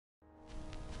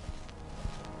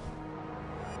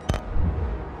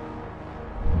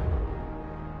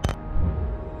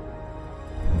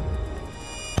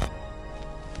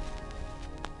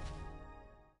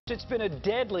It's been a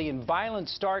deadly and violent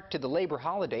start to the labor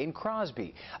holiday in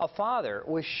Crosby. A father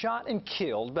was shot and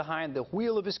killed behind the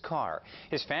wheel of his car.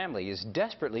 His family is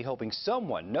desperately hoping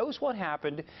someone knows what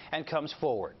happened and comes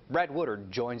forward. Brad Woodard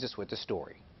joins us with the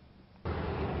story.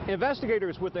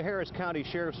 Investigators with the Harris County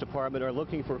Sheriff's Department are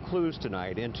looking for clues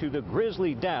tonight into the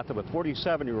grisly death of a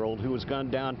 47-year-old who was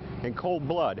gunned down in cold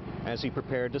blood as he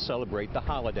prepared to celebrate the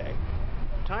holiday.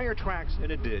 Tire tracks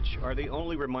in a ditch are the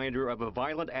only reminder of a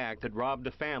violent act that robbed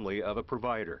a family of a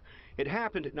provider. It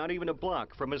happened not even a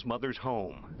block from his mother's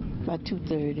home. By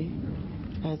 2:30,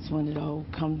 that's when it all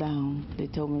come down. They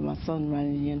told me my son ran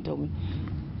in here and told me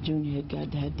Junior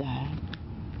had died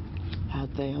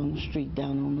out there on the street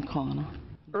down on the corner.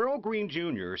 Earl Green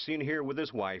Jr., seen here with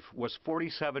his wife, was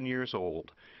 47 years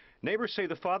old. Neighbors say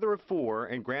the father of 4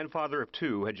 and grandfather of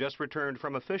 2 had just returned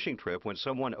from a fishing trip when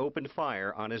someone opened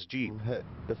fire on his Jeep.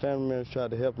 The family members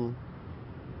tried to help him,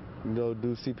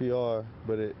 do CPR,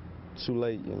 but it's too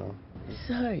late, It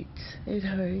hurts. It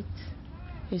hurts.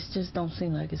 It just don't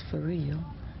seem like it's for real.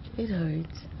 It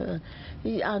hurts.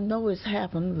 I know it's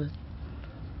happened, but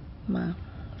my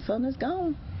son is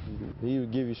gone. He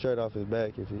would give you shirt off his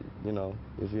back if you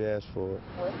asked for it.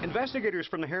 Investigators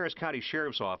from the Harris County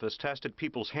Sheriff's Office tested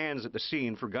people's hands at the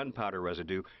scene for gunpowder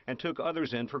residue and took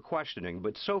others in for questioning,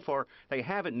 but so far they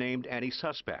haven't named any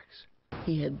suspects.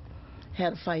 He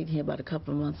had a fight here about a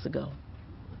couple of months ago.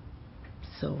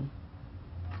 So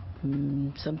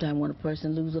sometimes when a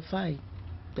person loses a fight,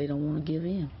 they don't want to give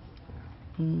in.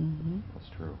 That's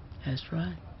true. That's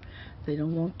right. They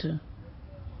don't want to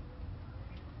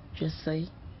just say,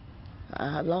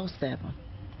 I lost that one,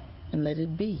 and let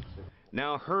it be.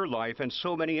 Now her life and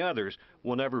so many others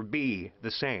will never be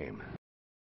the same.